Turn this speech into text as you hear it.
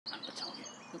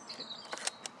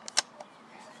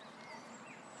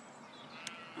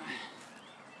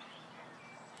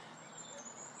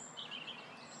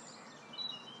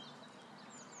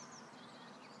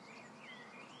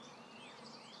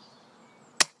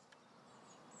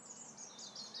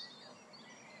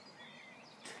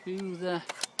to the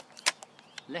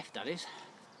left, that is.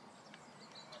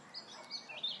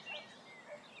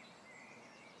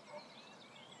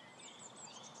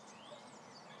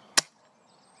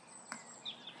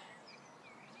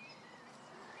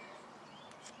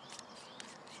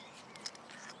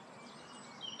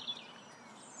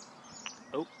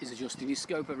 Oh, he's adjusting his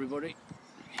scope, everybody.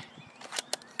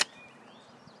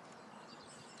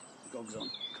 Gogs on,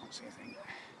 can't see a thing.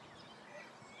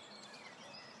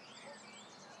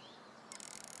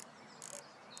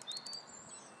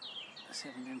 A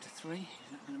 7 down to 3, is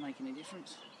that going to make any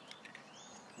difference?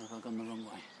 Or have I gone the wrong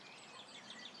way?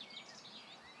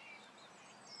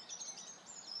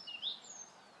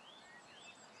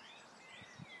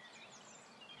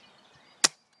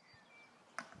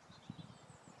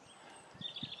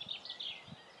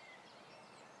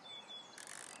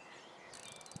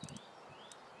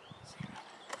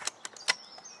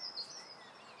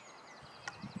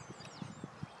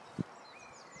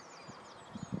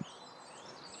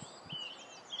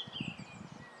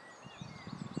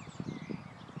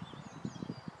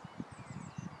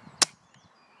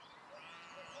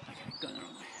 Going the wrong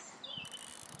way.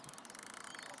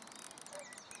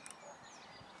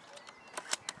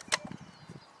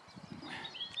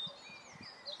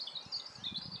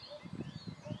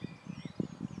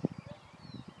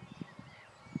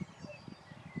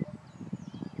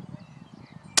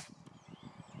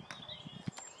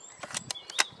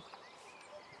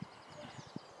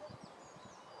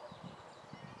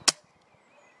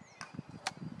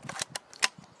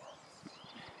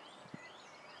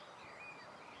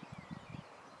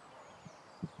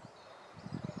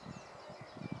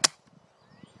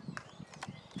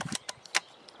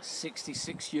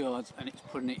 .66 yards, and it's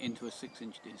putting it into a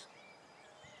 6-inch disc.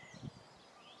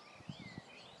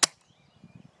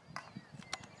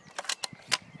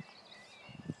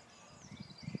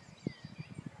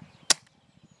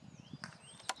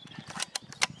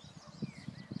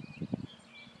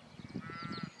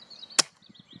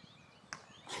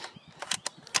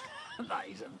 That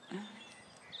is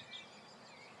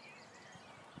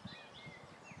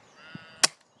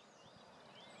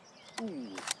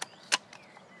ooh.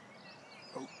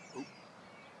 Oh, oh.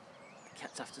 The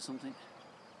cat's after something.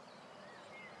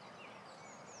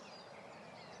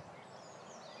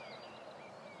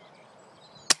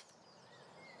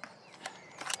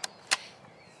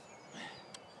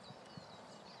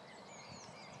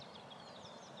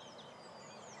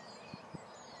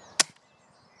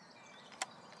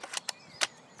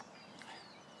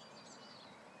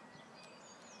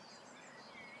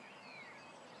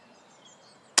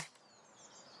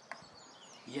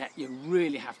 Yeah, you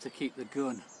really have to keep the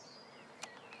gun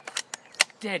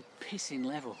dead pissing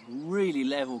level, really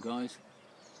level, guys.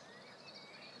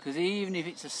 Because even if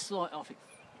it's a slight off,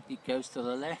 it goes to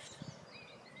the left.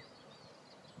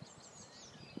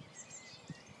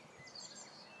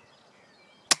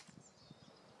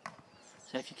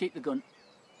 So if you keep the gun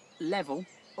level,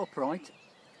 upright,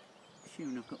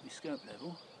 assuming I've got my scope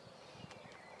level,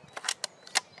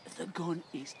 the gun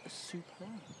is superb.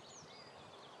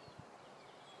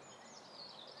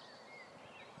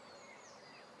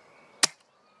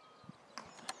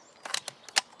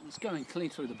 It's going clean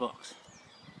through the box.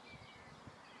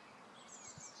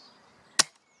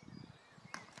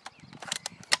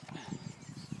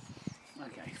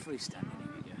 Okay, freestanding,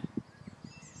 here we go.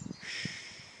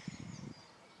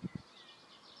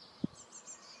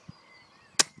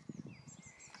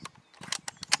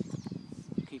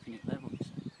 Keeping it level, you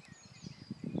see.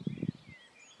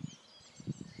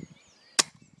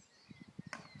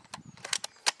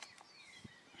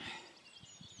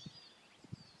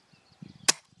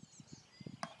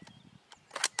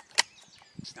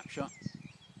 Snapshot.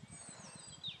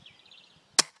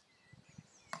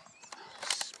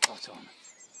 Spot on.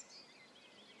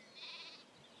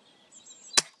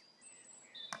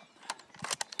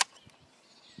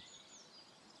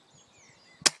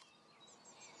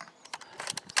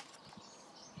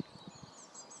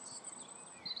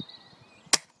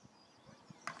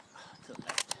 To the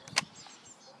left.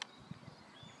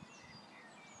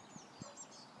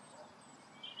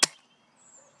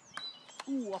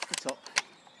 Ooh, off the top.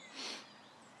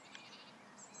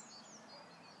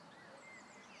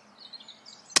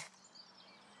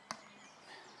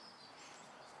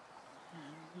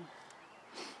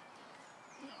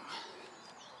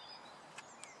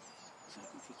 So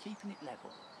if you're keeping it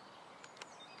level,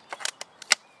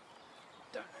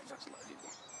 don't know if that's loaded.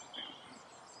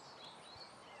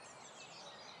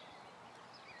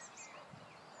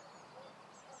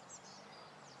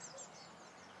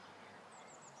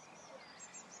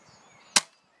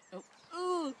 Oh,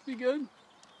 oh, be good.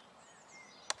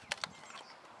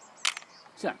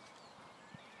 So,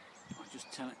 I'll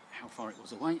just tell it how far it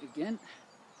was away again.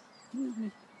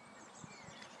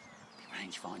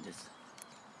 Rangefinders.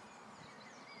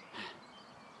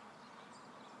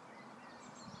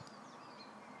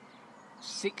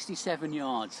 67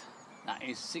 yards. That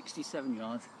is 67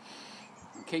 yards.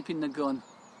 I'm keeping the gun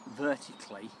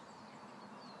vertically.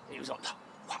 It was like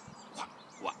whack, whack,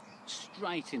 whack,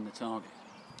 straight in the target.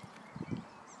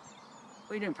 What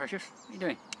are you doing, Precious? What are you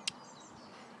doing?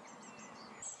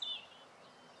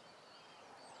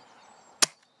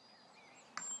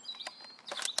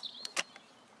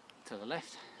 To the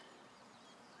left.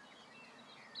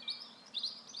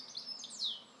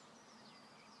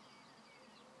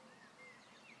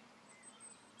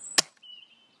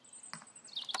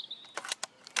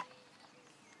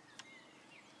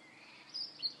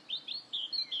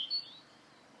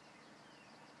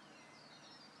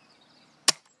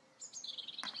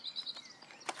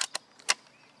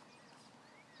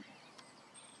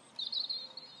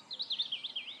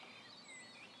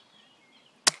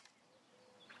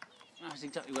 That's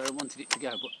exactly where I wanted it to go,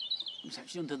 but it was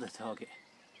actually under the target.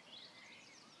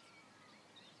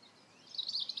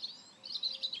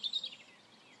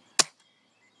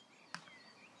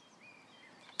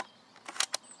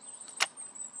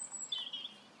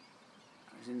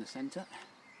 That was in the centre.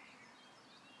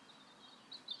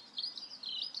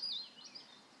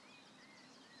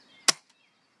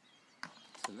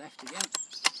 To the left again.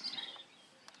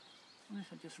 What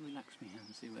if I just relax my hand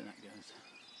and see where that goes?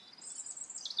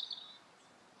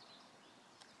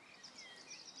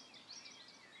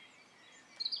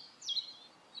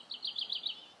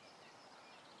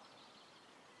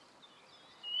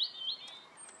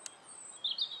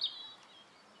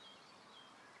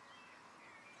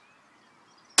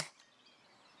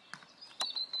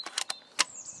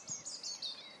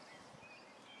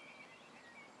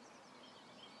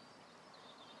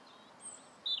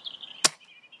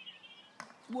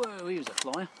 Whoa, he was a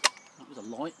flyer. That was a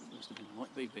light. It must have been a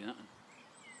light BB, that one.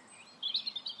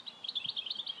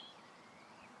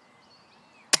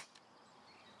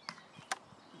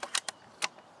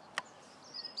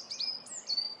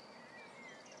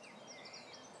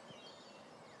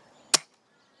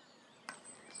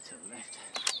 To the left.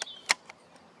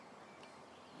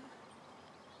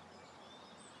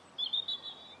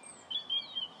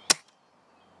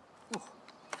 Oh,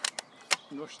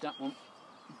 rushed that one.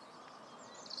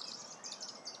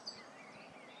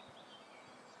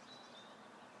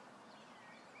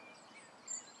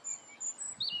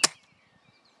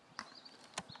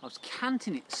 I was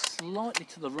canting it slightly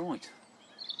to the right.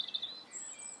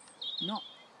 Not.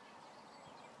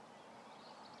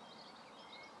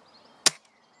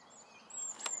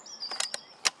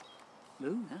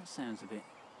 Ooh, that sounds a bit.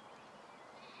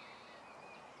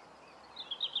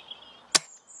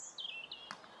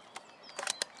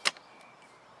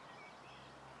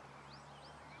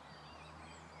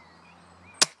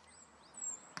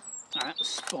 Oh, that was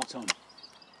spot on.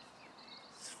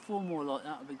 4 more like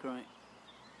that would be great.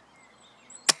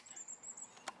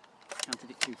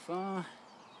 Counted it too far.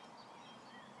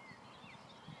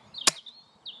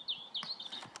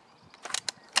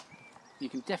 You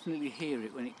can definitely hear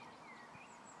it when it.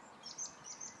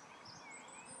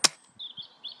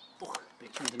 Oh,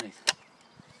 bitch underneath.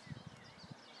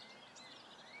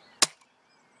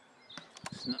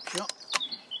 Snapshot.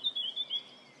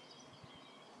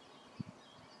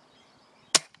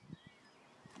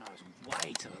 That was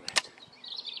way to the left.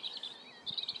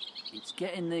 It's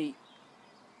getting the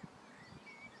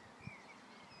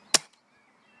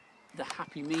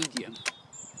happy medium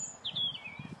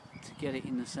to get it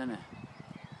in the centre.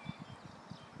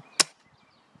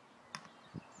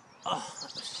 Oh,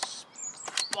 that was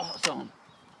spot on.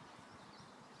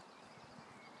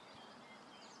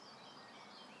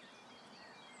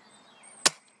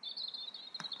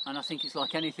 And I think it's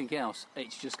like anything else,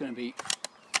 it's just going to be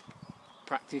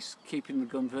practice keeping the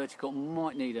gun vertical.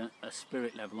 Might need a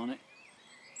spirit level on it.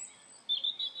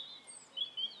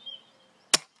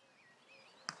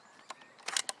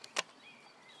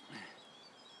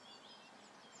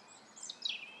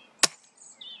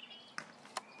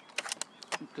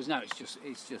 Because now it's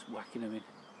just whacking them in.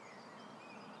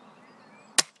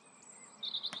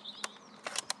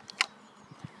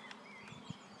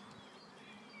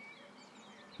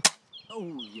 Oh,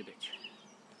 you bitch.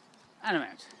 And I'm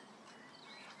out.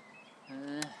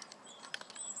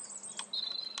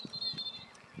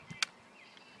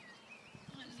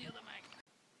 Where's the other mag?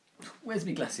 Where's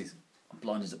my glasses? I'm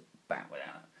blind as a bat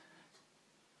without it.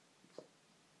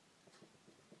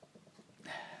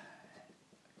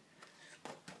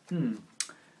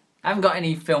 I haven't got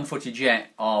any film footage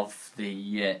yet of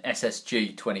the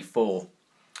SSG24,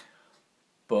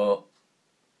 but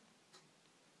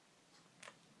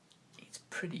it's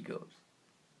pretty good.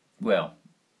 Well,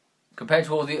 compared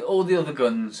to all the other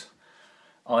guns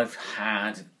I've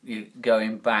had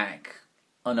going back,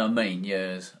 and I mean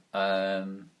years.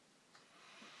 The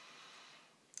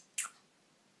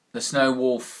Snow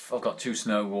Wolf, I've got 2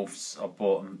 Snow Wolves. I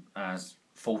bought them as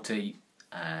 40,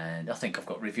 and I think I've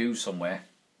got reviews somewhere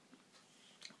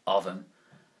of them.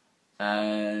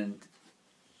 And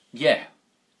yeah,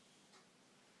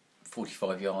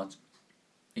 45 yards,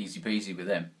 easy peasy with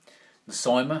them. The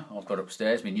Cymer I've got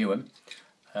upstairs, my new one.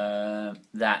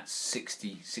 That's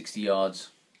 60 yards,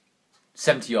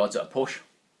 70 yards at a push.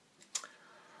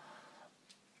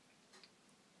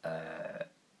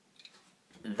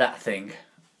 That thing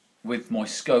with my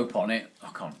scope on it, I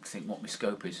can't think what my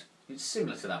scope is. It's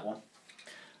similar to that one,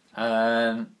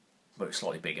 but it's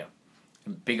slightly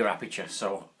bigger aperture,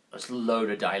 so there's a load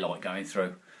of daylight going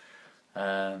through.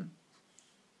 I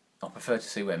prefer to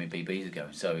see where my BBs are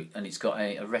going. So, and it's got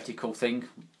a reticle thing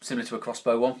similar to a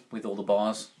crossbow one with all the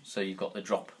bars, so you've got the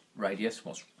drop radius,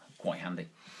 what's quite handy.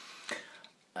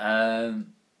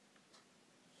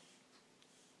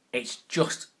 It's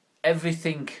just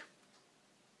everything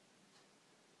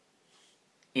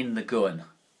in the gun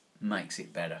makes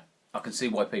it better. I can see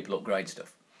why people upgrade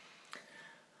stuff.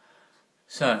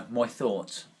 So, my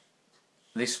thoughts.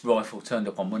 This rifle turned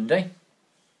up on Monday.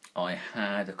 I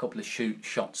had a couple of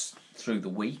shots through the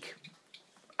week,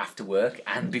 after work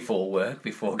and before work,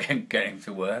 before getting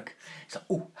to work. It's like,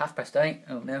 oh, 8:30,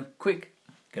 oh no, quick,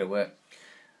 go to work.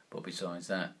 But besides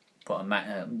that, put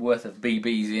a worth of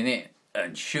BBs in it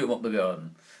and shoot them up the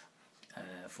garden.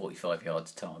 45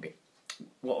 yards target.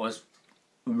 What was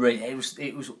really, it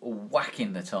was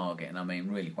whacking the target, and I mean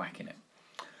really whacking it.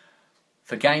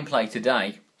 For gameplay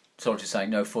today, sorry to say,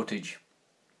 no footage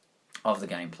of the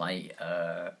gameplay,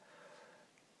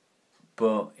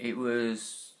 but it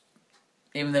was,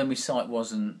 even though my sight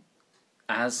wasn't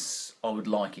as I would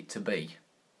like it to be,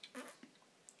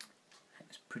 it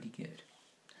was pretty good.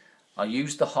 I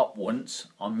used the hop once,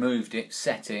 I moved it,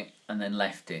 set it, and then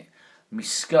left it. My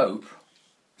scope,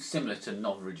 similar to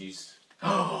Novritsch's.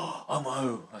 Oh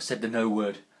no! I said the no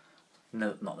word.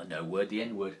 No, not the no word, the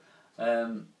N word.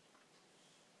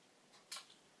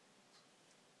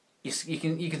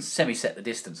 You can semi-set the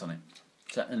distance on it.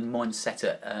 So, and mine's set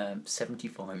at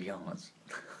 75 yards.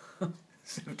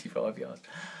 75 yards,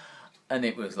 and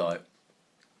it was like,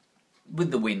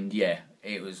 with the wind, yeah,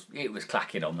 it was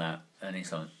clacking on that, and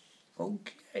it's like,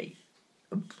 okay,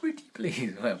 I'm pretty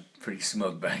pleased. Well, pretty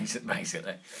smug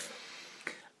basically.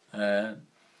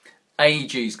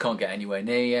 AEGs can't get anywhere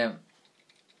near you.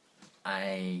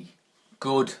 A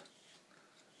good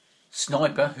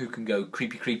sniper who can go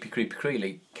creepy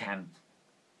can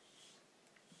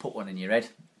put one in your head.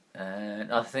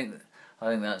 And I think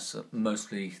that's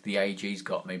mostly the AEGs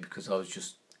got me, because I was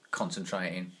just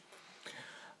concentrating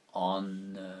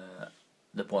on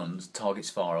the ones targets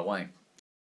far away.